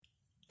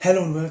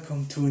Hello and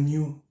welcome to a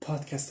new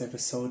podcast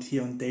episode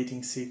here on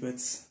Dating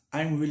Secrets.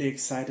 I'm really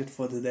excited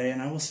for today,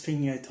 and I was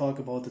thinking I talk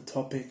about a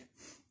topic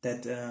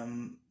that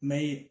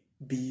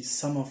maybe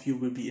some of you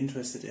will be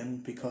interested in,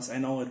 because I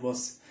know it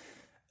was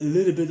a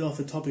little bit of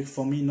a topic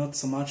for me, not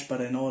so much, but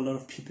I know a lot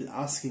of people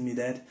asking me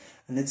that,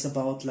 and it's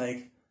about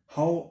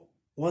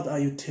what are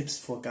your tips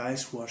for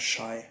guys who are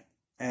shy?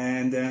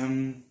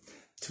 And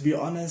to be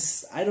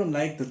honest, I don't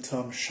like the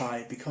term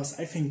shy, because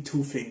I think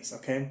two things,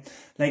 okay?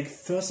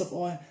 First of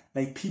all,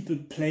 people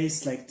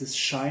place this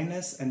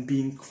shyness and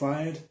being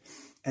quiet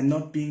and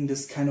not being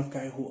this kind of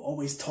guy who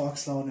always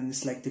talks loud and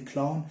is like the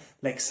clown,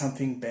 like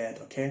something bad,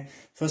 okay?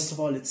 First of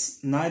all,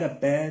 it's neither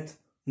bad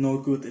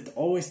nor good. It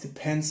always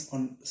depends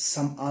on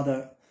some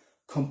other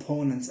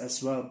components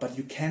as well. But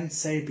you can't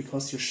say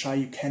because you're shy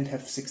you can't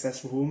have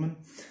successful women.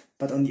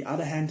 But on the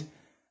other hand,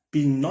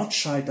 being not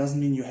shy doesn't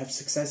mean you have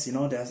success. You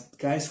know, there's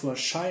guys who are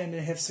shy and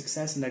they have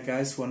success, and there are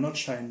guys who are not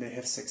shy and they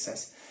have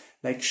success.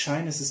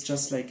 Shyness is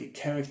just like a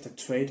character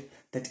trait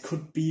that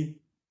could be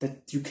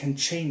that you can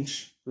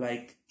change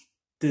like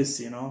this,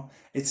 you know.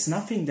 It's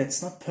nothing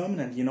that's not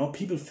permanent, you know.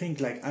 People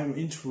think I'm an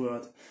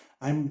introvert,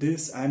 I'm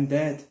this, I'm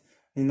that,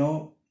 you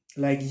know.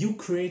 You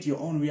create your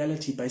own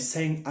reality by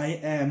saying I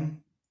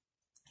am.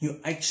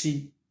 You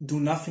actually do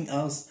nothing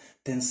else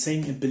than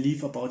saying a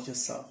belief about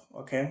yourself,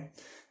 okay?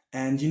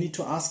 And you need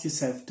to ask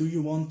yourself, do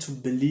you want to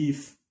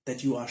believe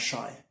that you are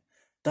shy?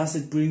 Does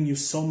it bring you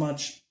so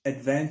much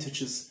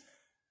advantages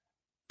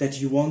that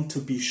you want to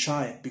be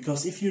shy?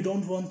 Because if you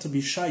don't want to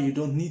be shy, you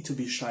don't need to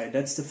be shy.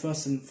 That's the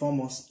first and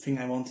foremost thing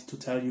I wanted to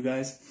tell you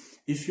guys.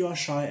 If you are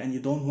shy and you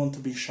don't want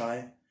to be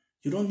shy,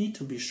 you don't need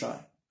to be shy.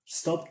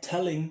 Stop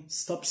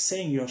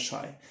saying you're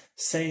shy.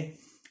 Say,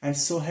 I'm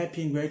so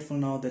happy and grateful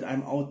now that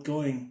I'm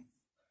outgoing,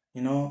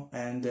 you know,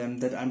 and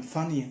that I'm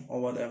funny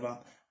or whatever.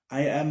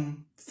 I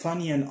am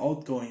funny and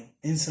outgoing.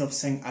 Instead of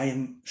saying I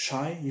am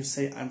shy, you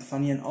say I'm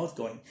funny and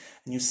outgoing.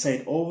 And you say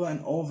it over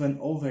and over and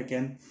over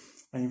again,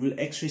 and you will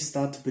actually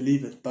start to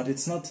believe it. But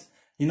it's not,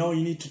 you know,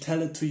 you need to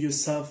tell it to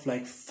yourself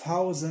like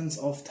thousands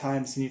of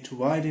times. You need to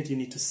write it, you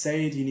need to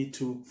say it, you need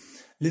to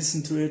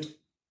listen to it.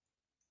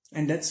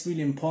 And that's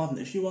really important.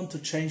 If you want to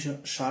change your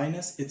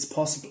shyness, it's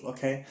possible,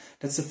 okay?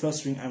 That's the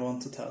first thing I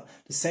want to tell.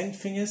 The second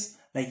thing is,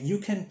 you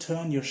can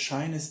turn your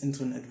shyness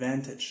into an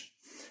advantage.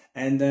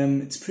 And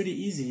it's pretty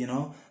easy, you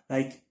know?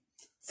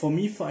 For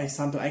me, for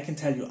example, I can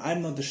tell you,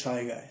 I'm not a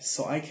shy guy,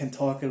 so I can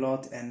talk a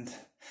lot, and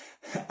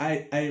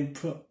I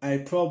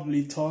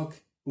probably talk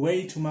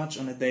way too much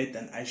on a date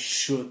than I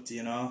should,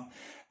 you know?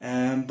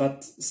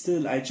 But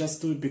still, I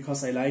just do it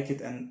because I like it,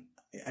 and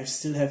I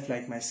still have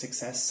my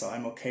success, so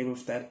I'm okay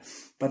with that.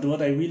 But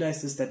what I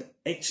realized is that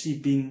actually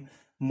being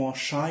more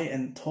shy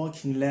and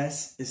talking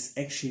less is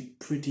actually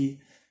pretty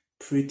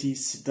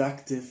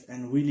seductive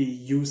and really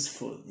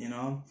useful, you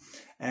know.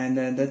 And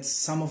that's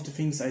some of the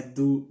things I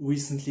do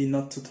recently,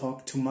 not to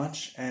talk too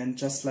much, and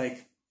just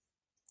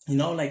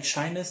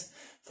shyness.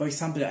 For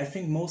example, I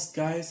think most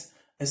guys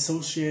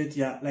associate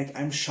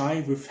I'm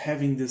shy with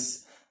having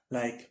this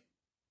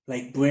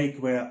break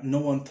where no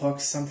one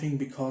talks something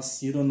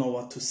because you don't know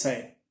what to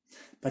say.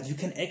 But you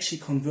can actually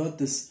convert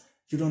this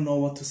you don't know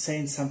what to say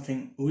in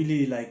something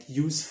really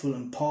useful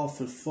and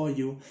powerful for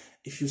you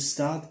if you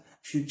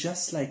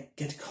just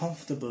get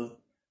comfortable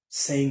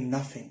saying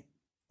nothing,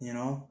 you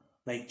know,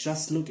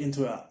 just look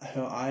into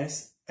her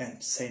eyes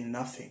and say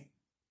nothing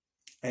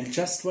and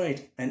just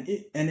wait. And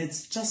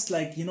it's just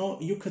you know,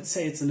 you could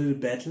say it's a little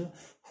battle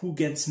who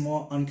gets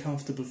more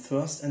uncomfortable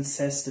first and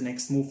says the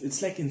next move.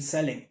 It's like in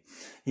selling,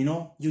 you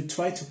know, you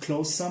try to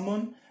close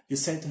someone, you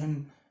say to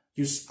him,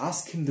 you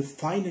ask him the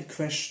final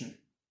question,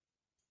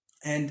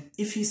 and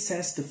if he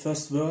says the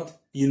first word,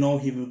 you know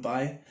he will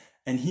buy,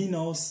 and he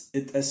knows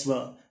it as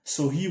well.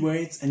 So he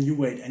waits and you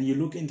wait, and you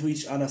look into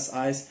each other's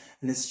eyes,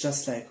 and it's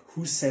just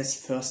who says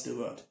first the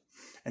word.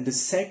 And the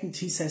second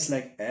he says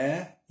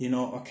you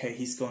know, okay,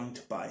 he's going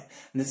to buy.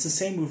 And it's the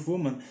same with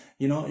women.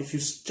 You know, if you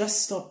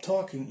just stop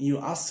talking, you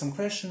ask some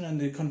question and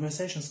the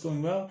conversation is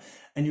going well,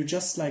 and you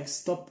just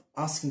stop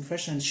asking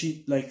question, and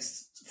she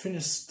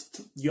finished,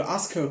 you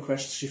ask her a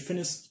question, she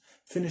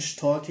finished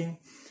talking,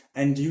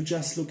 and you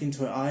just look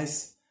into her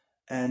eyes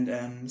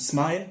and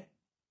smile,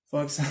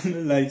 for example,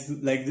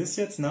 like this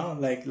yet now,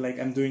 like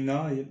I'm doing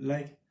now,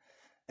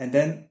 and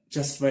then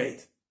just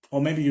wait. Or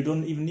maybe you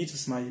don't even need to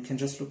smile, you can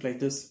just look like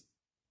this.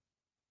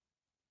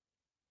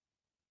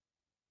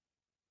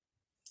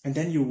 And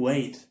then you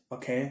wait,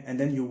 okay? And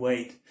then you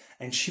wait.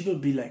 And she will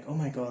be like, oh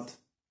my God.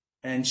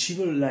 And she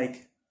will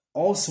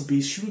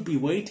she will be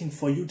waiting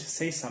for you to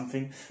say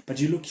something, but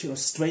you look her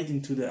straight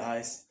into the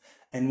eyes.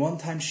 And one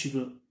time she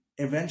will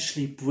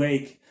eventually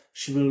break.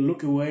 She will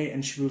look away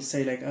and she will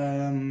say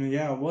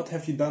yeah, what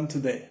have you done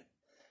today?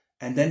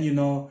 And then, you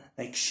know,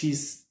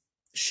 she's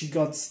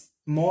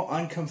more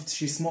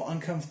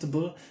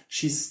uncomfortable.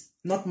 She's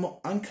not more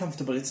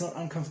uncomfortable. It's not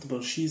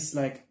uncomfortable. She's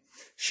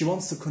she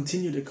wants to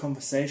continue the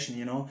conversation,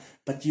 you know,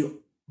 but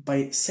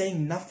by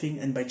saying nothing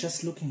and by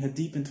just looking her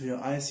deep into your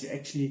eyes,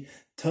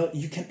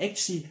 you can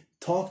actually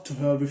talk to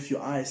her with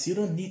your eyes. You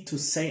don't need to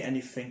say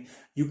anything.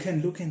 you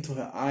can look into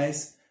her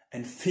eyes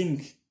and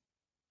think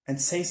and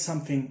say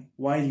something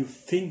while you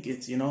think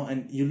it,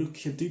 and you look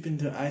here deep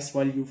into her eyes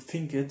while you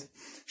think it,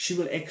 she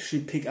will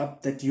actually pick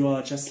up that you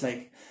are just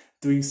like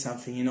doing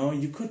something,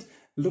 You could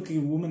look a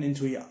woman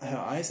into her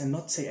eyes and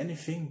not say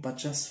anything, but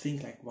just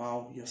think like,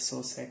 wow, you're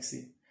so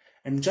sexy.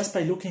 And just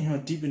by looking her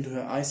deep into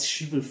her eyes,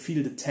 she will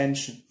feel the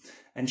tension,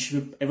 and she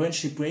will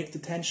eventually break the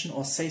tension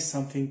or say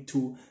something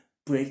to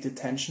break the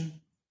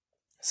tension.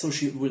 So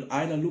she will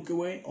either look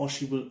away or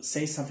she will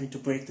say something to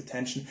break the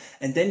tension.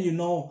 And then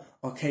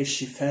okay,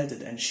 she felt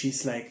it, and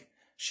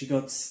she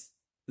got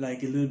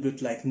like a little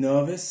bit like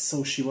nervous.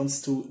 So she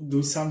wants to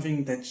do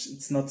something that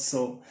it's not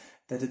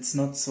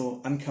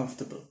so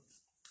uncomfortable.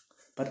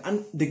 But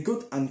the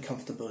good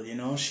uncomfortable,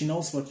 she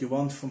knows what you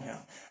want from her.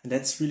 And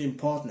that's really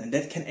important. And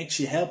that can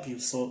actually help you.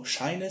 So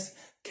shyness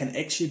can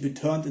actually be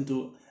turned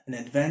into an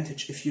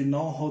advantage if you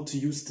know how to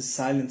use the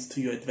silence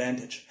to your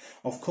advantage.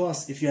 Of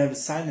course, if you have a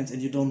silence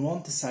and you don't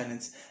want the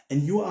silence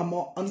and you are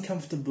more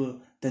uncomfortable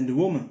than the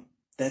woman,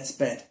 that's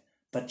bad.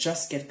 But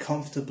just get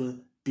comfortable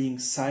being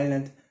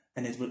silent,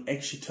 and it will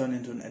actually turn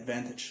into an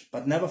advantage.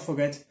 But never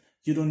forget,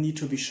 you don't need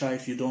to be shy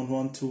if you don't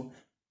want to.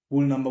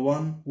 Rule number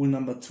 1, rule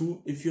number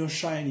 2, if you're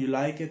shy and you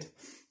like it,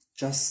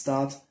 just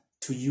start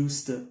to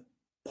use the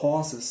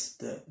pauses,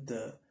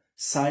 the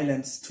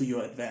silence to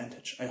your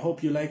advantage. I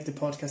hope you liked the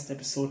podcast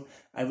episode.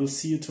 I will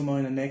see you tomorrow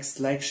in the next.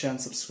 Like, share,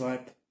 and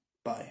subscribe.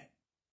 Bye.